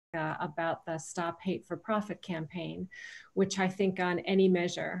about the Stop Hate for Profit campaign, which I think on any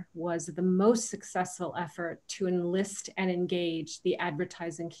measure was the most successful effort to enlist and engage the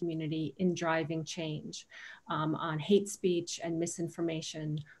advertising community in driving change on hate speech and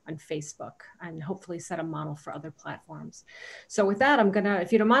misinformation on Facebook, and hopefully set a model for other platforms. So with that, I'm gonna,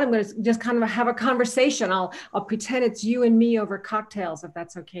 if you don't mind, I'm gonna just kind of have a conversation. I'll pretend it's you and me over cocktails, if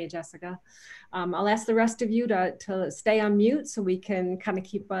that's okay, Jessica. I'll ask the rest of you to stay on mute so we can kind of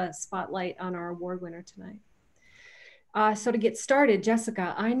keep a spotlight on our award winner tonight. So to get started,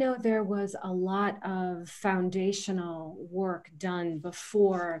 Jessica, I know there was a lot of foundational work done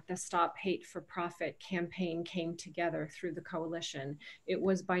before the Stop Hate for Profit campaign came together through the coalition. It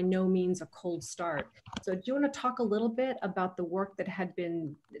was by no means a cold start. So do you want to talk a little bit about the work that had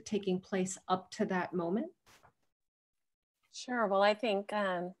been taking place up to that moment? Sure. Well, I think,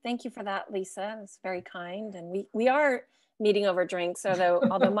 thank you for that, Lisa. It's very kind. And we are meeting over drinks,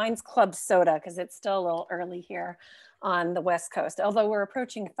 although mine's club soda, because it's still a little early here on the West Coast. Although we're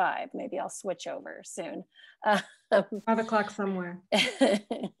approaching 5, maybe I'll switch over soon. 5 o'clock somewhere.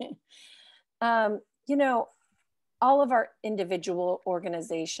 You know, all of our individual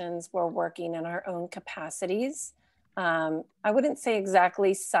organizations were working in our own capacities. I wouldn't say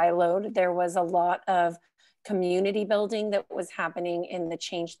exactly siloed. There was a lot of community building that was happening in the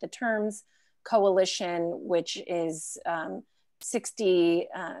Change the Terms coalition, which is 60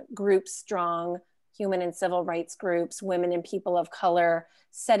 groups strong, human and civil rights groups, women and people of color,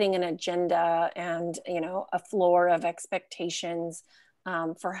 setting an agenda and, you know, a floor of expectations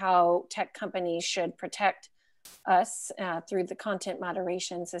for how tech companies should protect us through the content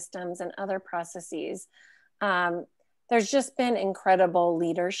moderation systems and other processes. There's just been incredible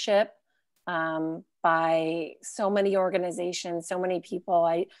leadership by so many organizations, so many people.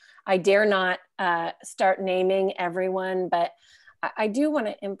 I dare not start naming everyone, but I do want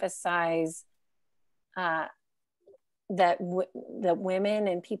to emphasize that the women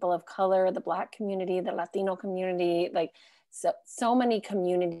and people of color, the Black community, the Latino community, like so many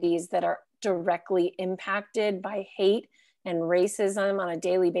communities that are directly impacted by hate and racism on a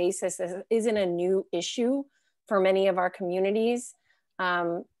daily basis isn't a new issue for many of our communities.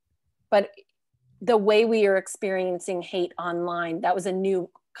 But the way we are experiencing hate online, that was a new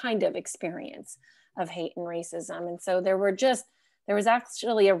kind of experience of hate and racism. And so there was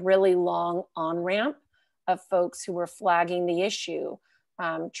actually a really long on-ramp of folks who were flagging the issue,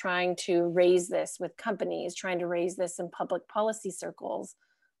 trying to raise this with companies, trying to raise this in public policy circles,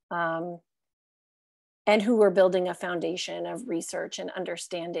 and who were building a foundation of research and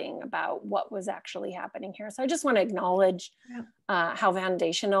understanding about what was actually happening here. So I just want to acknowledge how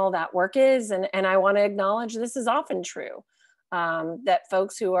foundational that work is. And I want to acknowledge this is often true, that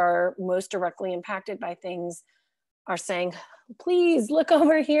folks who are most directly impacted by things are saying, please look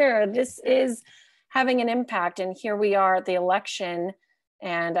over here. This is having an impact. And here we are at the election.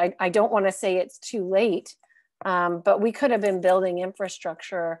 And I don't want to say it's too late, but we could have been building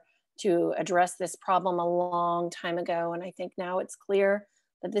infrastructure to address this problem a long time ago. And I think now it's clear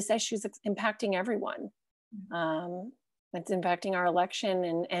that this issue is impacting everyone. It's impacting our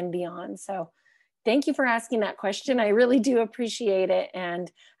election and beyond. So thank you for asking that question. I really do appreciate it.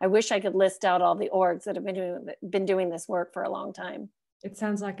 And I wish I could list out all the orgs that have been doing this work for a long time. It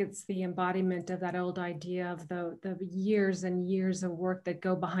sounds like it's the embodiment of that old idea of the years and years of work that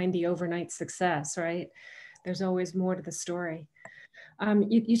go behind the overnight success, right? There's always more to the story.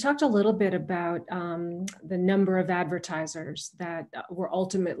 You talked a little bit about the number of advertisers that were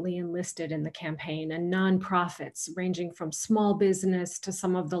ultimately enlisted in the campaign, and nonprofits ranging from small business to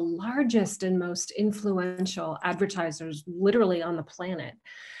some of the largest and most influential advertisers literally on the planet.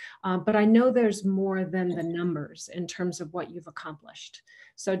 But I know there's more than the numbers in terms of what you've accomplished.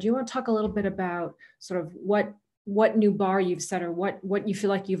 So do you want to talk a little bit about sort of what new bar you've set, or what you feel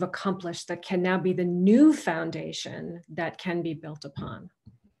like you've accomplished that can now be the new foundation that can be built upon?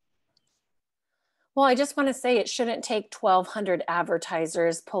 Well, I just want to say it shouldn't take 1,200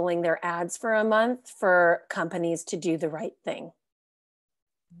 advertisers pulling their ads for a month for companies to do the right thing.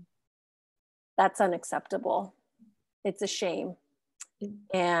 That's unacceptable. It's a shame.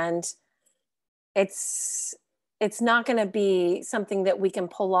 And it's not going to be something that we can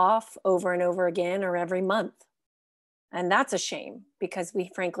pull off over and over again or every month. And that's a shame, because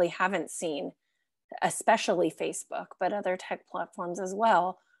we frankly haven't seen, especially Facebook, but other tech platforms as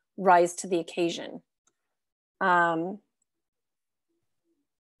well, rise to the occasion. But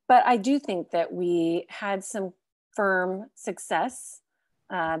I do think that we had some firm success.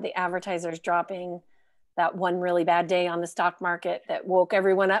 The advertisers dropping that one really bad day on the stock market that woke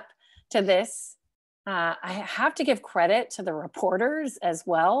everyone up to this. I have to give credit to the reporters as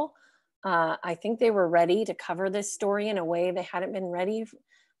well. I think they were ready to cover this story in a way they hadn't been ready.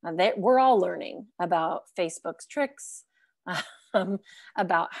 We're all learning about Facebook's tricks, um,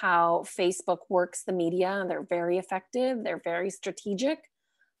 about how Facebook works the media. They're very effective. They're very strategic.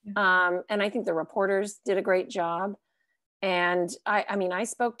 And I think the reporters did a great job. And I mean, I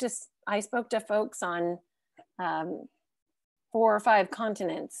spoke to folks on 4 or 5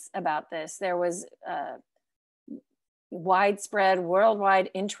 continents about this. There was widespread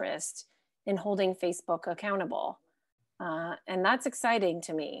worldwide interest in holding Facebook accountable. And that's exciting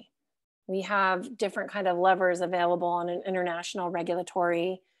to me. We have different kind of levers available on an international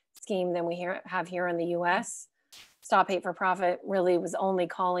regulatory scheme than we have here in the US. Stop Hate for Profit really was only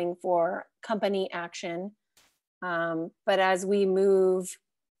calling for company action. But as we move,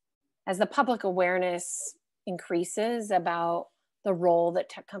 as the public awareness increases about the role that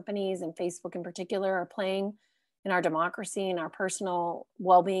tech companies and Facebook in particular are playing in our democracy and our personal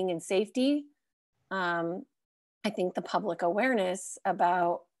well-being and safety, I think the public awareness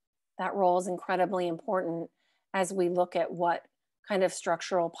about that role is incredibly important as we look at what kind of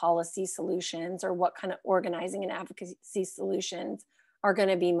structural policy solutions or what kind of organizing and advocacy solutions are going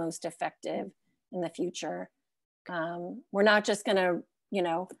to be most effective in the future. We're not just going to,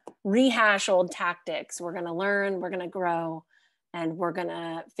 rehash old tactics. We're going to learn, we're going to grow, and we're going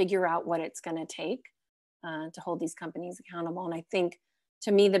to figure out what it's going to take to hold these companies accountable. And I think,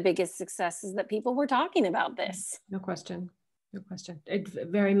 to me, the biggest success is that people were talking about this. No question. No question. It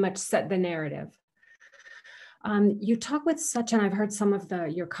very much set the narrative. You talk with such, and I've heard some of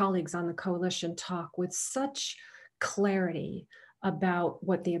your colleagues on the coalition talk with such clarity about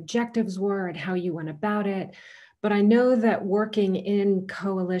what the objectives were and how you went about it. But I know that working in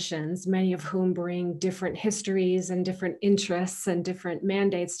coalitions, many of whom bring different histories and different interests and different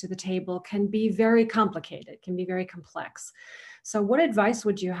mandates to the table, can be very complicated, can be very complex. So what advice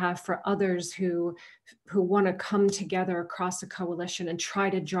would you have for others who want to come together across a coalition and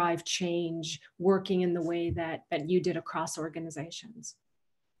try to drive change, working in the way that you did across organizations?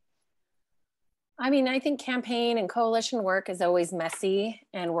 I mean, I think campaign and coalition work is always messy,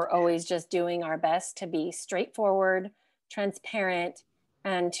 and we're always just doing our best to be straightforward, transparent,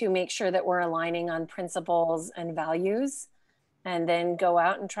 and to make sure that we're aligning on principles and values, and then go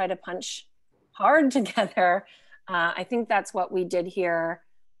out and try to punch hard together. I think that's what we did here.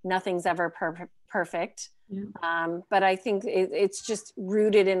 Nothing's ever perfect. Yeah. But I think it's just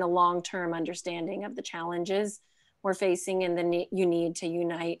rooted in a long-term understanding of the challenges we're facing and you need to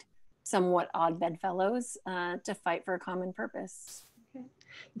unite somewhat odd bedfellows to fight for a common purpose. Okay.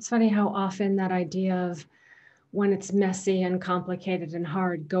 It's funny how often that idea of, when it's messy and complicated and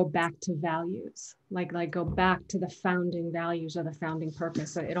hard, go back to values, like go back to the founding values or the founding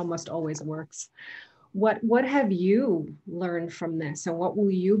purpose. It almost always works. What have you learned from this, and what will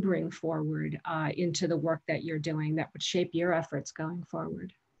you bring forward into the work that you're doing that would shape your efforts going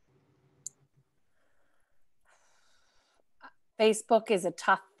forward? Facebook is a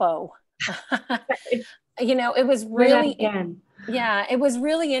tough foe. It was really, it was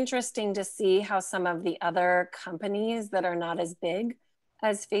really interesting to see how some of the other companies that are not as big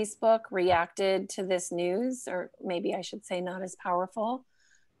as Facebook reacted to this news, or maybe I should say not as powerful.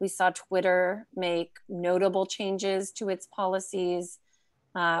 We saw Twitter make notable changes to its policies.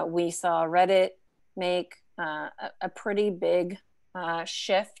 We saw Reddit make a pretty big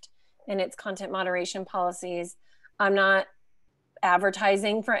shift in its content moderation policies. I'm not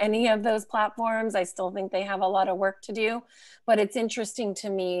advertising for any of those platforms. I still think they have a lot of work to do, but it's interesting to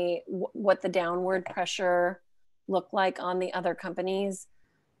me what the downward pressure looked like on the other companies.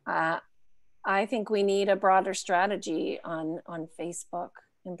 I think we need a broader strategy on Facebook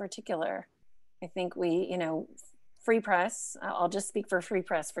in particular. I think Free Press, I'll just speak for Free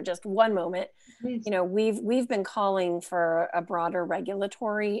Press for just one moment. Please. We've been calling for a broader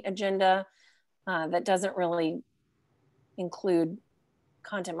regulatory agenda that doesn't really include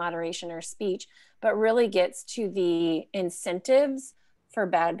content moderation or speech, but really gets to the incentives for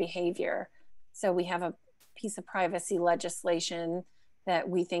bad behavior. So we have a piece of privacy legislation that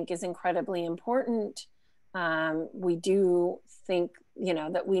we think is incredibly important. We do think,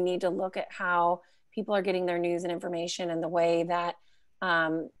 that we need to look at how people are getting their news and information, and the way that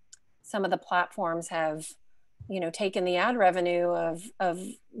some of the platforms have, taken the ad revenue of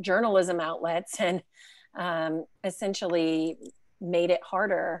journalism outlets and essentially made it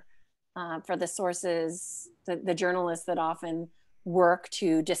harder for the sources, the journalists that often work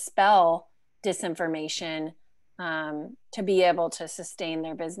to dispel disinformation, to be able to sustain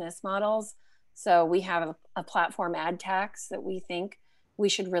their business models. So we have a platform ad tax that we think we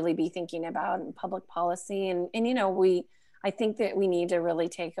should really be thinking about in public policy. And you know, I think that we need to really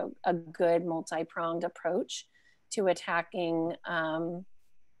take a good multi-pronged approach to attacking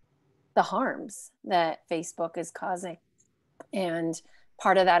the harms that Facebook is causing. And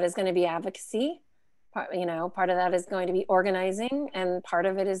part of that is going to be advocacy. Part of that is going to be organizing, and part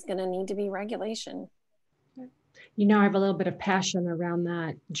of it is going to need to be regulation. You know, I have a little bit of passion around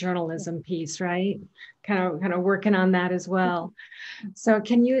that journalism piece, right? Kind of working on that as well. So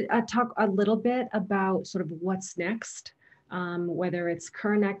can you talk a little bit about sort of what's next, whether it's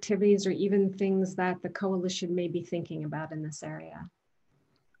current activities or even things that the coalition may be thinking about in this area?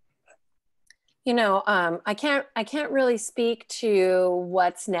 You know, I can't really speak to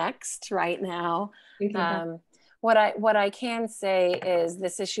what's next right now. What I can say is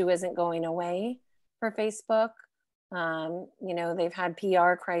this issue isn't going away for Facebook. You know, they've had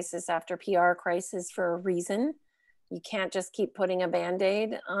PR crisis after PR crisis for a reason. You can't just keep putting a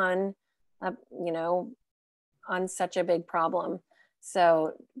Band-Aid on, you know, on such a big problem.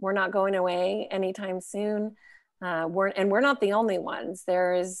 So we're not going away anytime soon. We're not the only ones.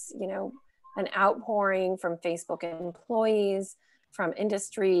 There is, you know, an outpouring from Facebook employees, from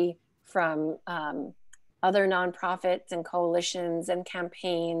industry, from other nonprofits and coalitions and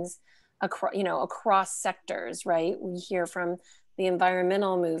campaigns across sectors, right? We hear from the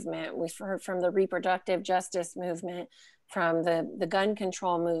environmental movement, we've heard from the reproductive justice movement, from the gun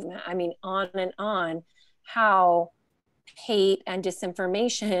control movement. I mean, on and on, how hate and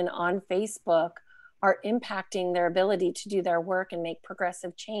disinformation on Facebook are impacting their ability to do their work and make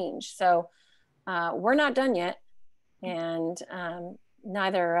progressive change. So we're not done yet, and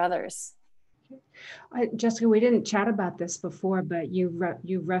neither are others. Jessica, we didn't chat about this before, but you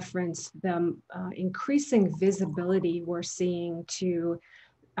referenced the increasing visibility we're seeing to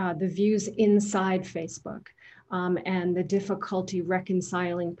the views inside Facebook, and the difficulty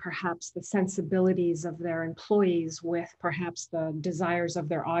reconciling perhaps the sensibilities of their employees with perhaps the desires of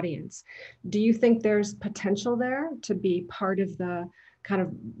their audience. Do you think there's potential there to be part of the kind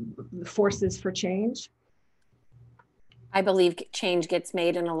of forces for change? I believe change gets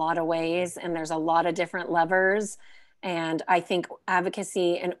made in a lot of ways, and there's a lot of different levers. And I think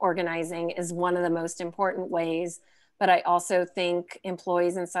advocacy and organizing is one of the most important ways. But I also think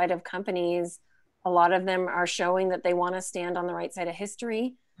employees inside of companies, a lot of them are showing that they want to stand on the right side of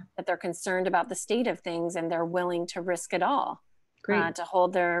history, that they're concerned about the state of things, and they're willing to risk it all to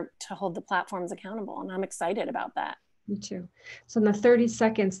hold the platforms accountable. And I'm excited about that. Me too. So in the 30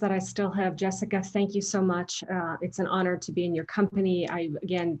 seconds that I still have, Jessica, thank you so much. It's an honor to be in your company.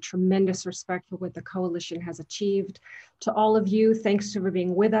 Again, tremendous respect for what the coalition has achieved. To all of you, thanks for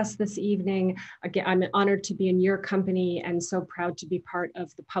being with us this evening. Again, I'm honored to be in your company and so proud to be part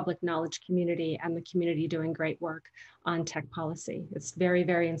of the public knowledge community and the community doing great work on tech policy. It's very,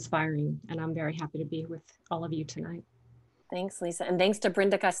 very inspiring, and I'm very happy to be with all of you tonight. Thanks, Lisa. And thanks to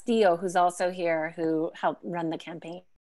Brenda Castillo, who's also here, who helped run the campaign.